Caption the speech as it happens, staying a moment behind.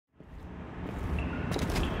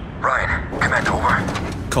Ryan, command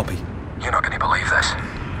over. Copy. You're not going to believe this.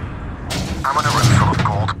 I'm in a room full of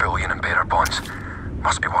gold, bullion and bearer bonds.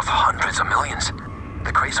 Must be worth hundreds of millions.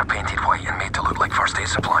 The crates are painted white and made to look like first aid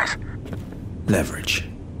supplies. Leverage.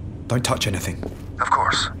 Don't touch anything. Of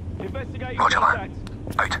course. Roger that.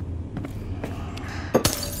 Out.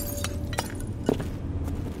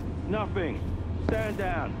 Nothing. Stand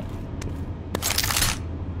down.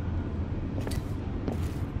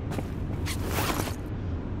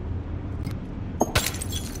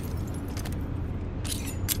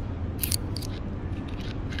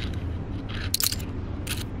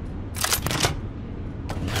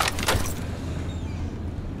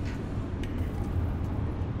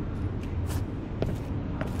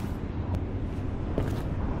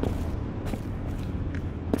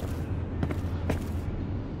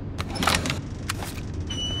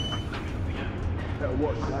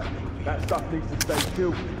 Watch that. That stuff needs to stay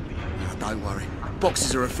chilled. Oh, don't worry.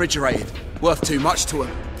 Boxes are refrigerated. Worth too much to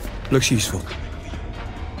them. Looks useful.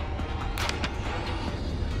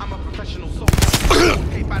 I'm a professional soldier.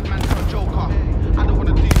 Hey, bad man, you're a joker. I don't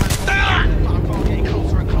wanna do that, but I'm far getting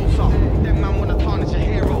closer and closer. Them man wanna tarnish a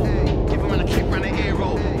hero. Give him a kick round the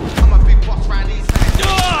hero. I'm a big boss round these hands.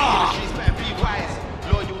 The streets better be wise.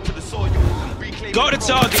 Loyal to the soil. Got a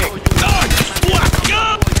target.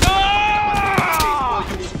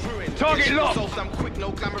 Target locked. I'm quick,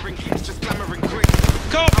 no glamoring kicks, just glamoring grit.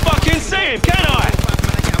 Can't fucking see him, can I?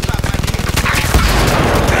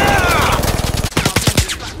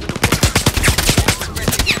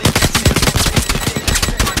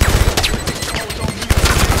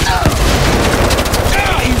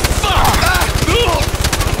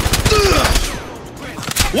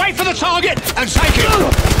 Wait for the target and take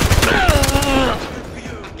it!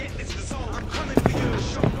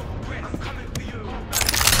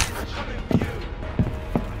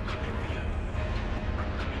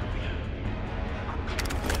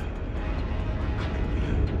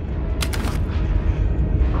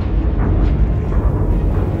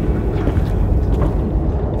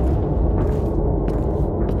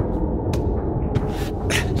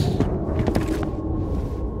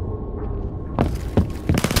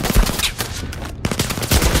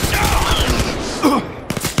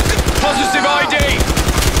 Positive ID!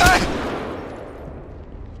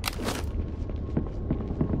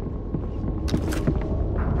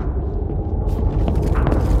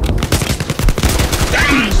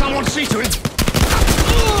 Someone see to it!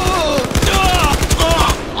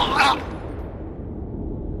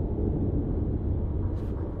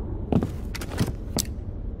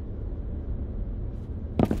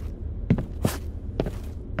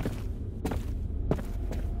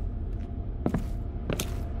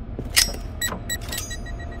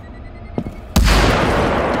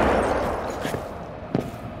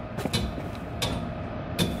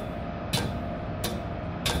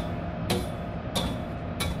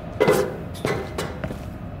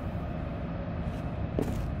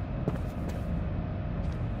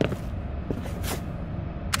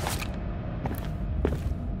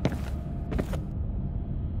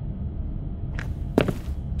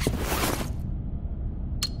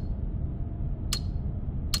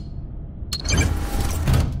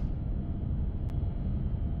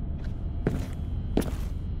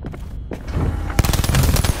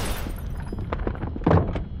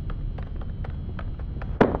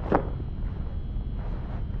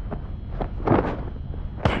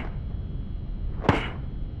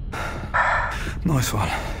 Nice one.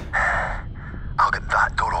 I'll get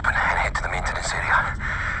that door open and head to the maintenance area.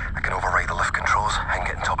 I can override the lift controls and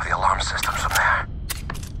get on top of the alarm systems from there.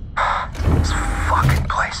 This fucking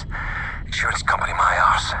place. Insurance company my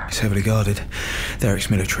arse. It's heavily guarded. They're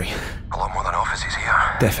ex-military. A lot more than offices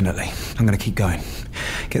here. Definitely. I'm gonna keep going.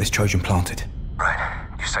 Get this Trojan planted. Right.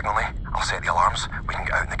 You signal me, I'll set the alarms. We can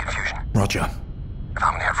get out in the confusion. Roger. If I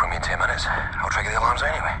haven't heard from you in 10 minutes, I'll trigger the alarms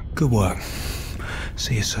anyway. Good work.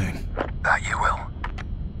 See you soon. That you will.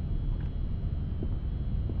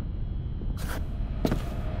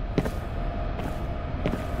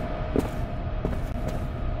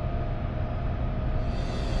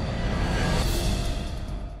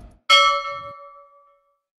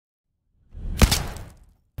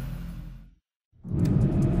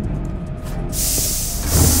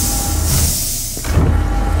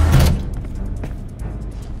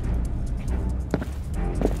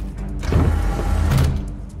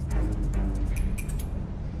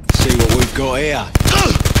 Got here.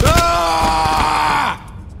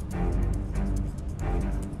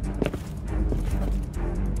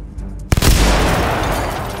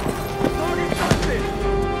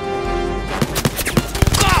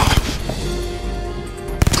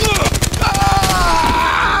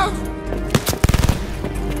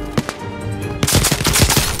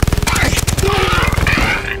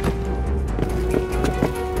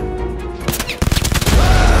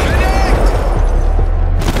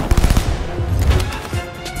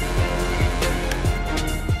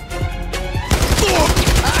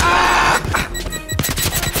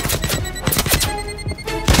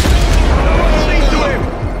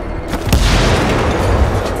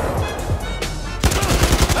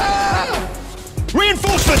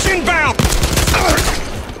 Reinforcements inbound!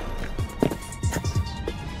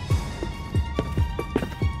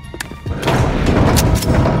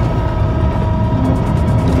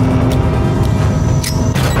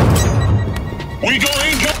 We got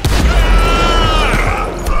income!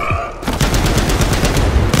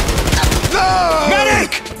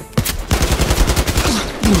 Medic!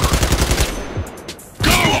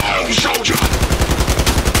 Go home, soldier!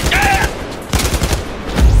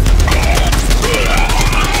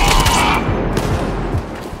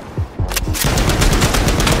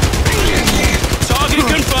 Target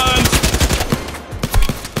confirmed.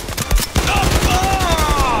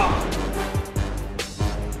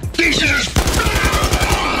 This is...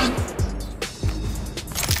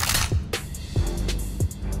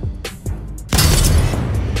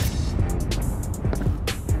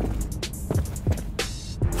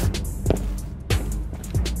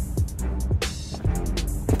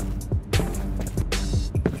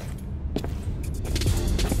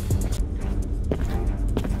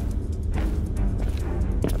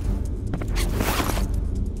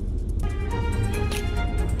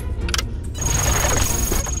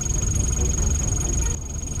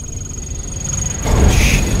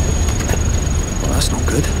 Well, that's not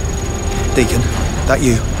good. Deacon, that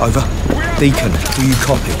you? Over. Deacon, do you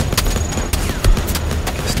copy?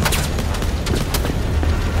 Guess not.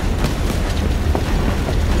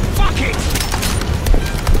 Fuck it!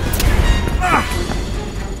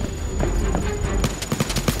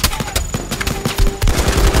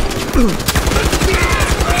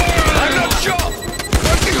 I'm not sure!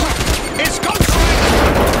 It's contact!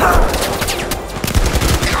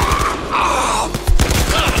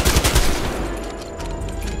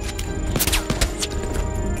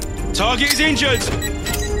 Target is injured.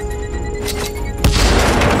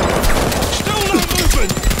 Still no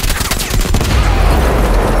movement!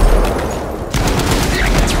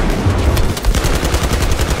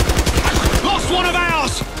 Lost one of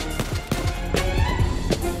ours!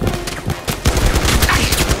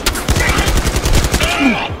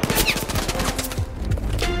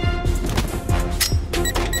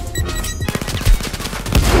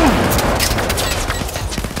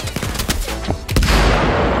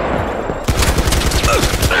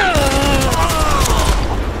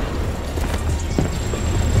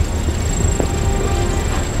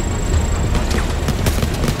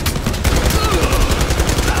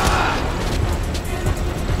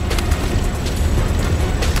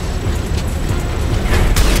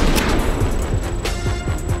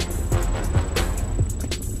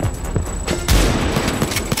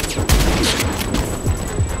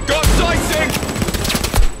 Got sighting.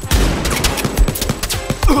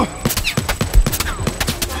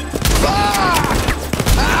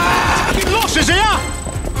 Taking losses here!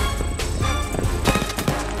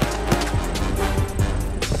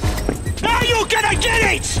 Now you're gonna get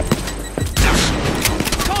it!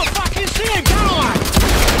 Can't fucking see him, can I?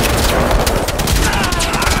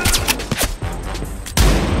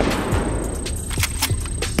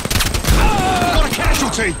 Got a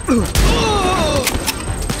casualty!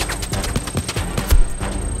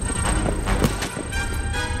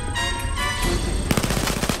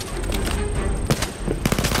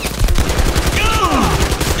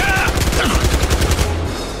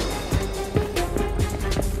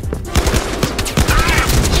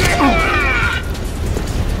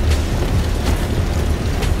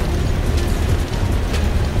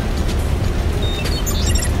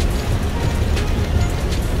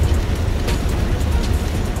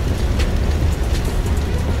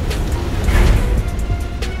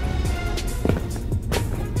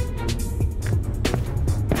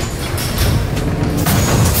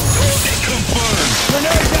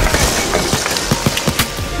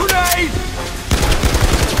 Grenade!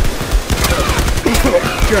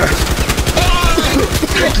 Good.